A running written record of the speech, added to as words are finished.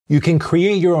You can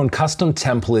create your own custom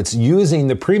templates using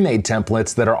the pre-made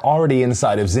templates that are already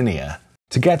inside of Zinnia.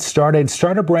 To get started,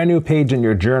 start a brand new page in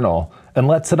your journal and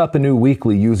let's set up a new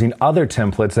weekly using other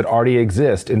templates that already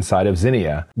exist inside of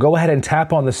Zinnia. Go ahead and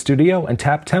tap on the studio and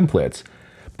tap templates.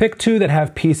 Pick 2 that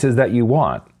have pieces that you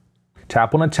want.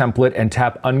 Tap on a template and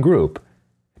tap ungroup.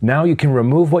 Now you can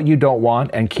remove what you don't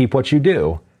want and keep what you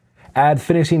do. Add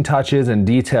finishing touches and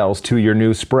details to your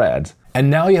new spreads. And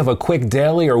now you have a quick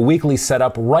daily or weekly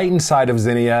setup right inside of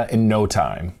Zinnia in no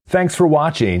time. Thanks for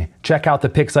watching. Check out the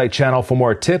Pixite channel for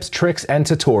more tips, tricks, and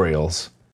tutorials.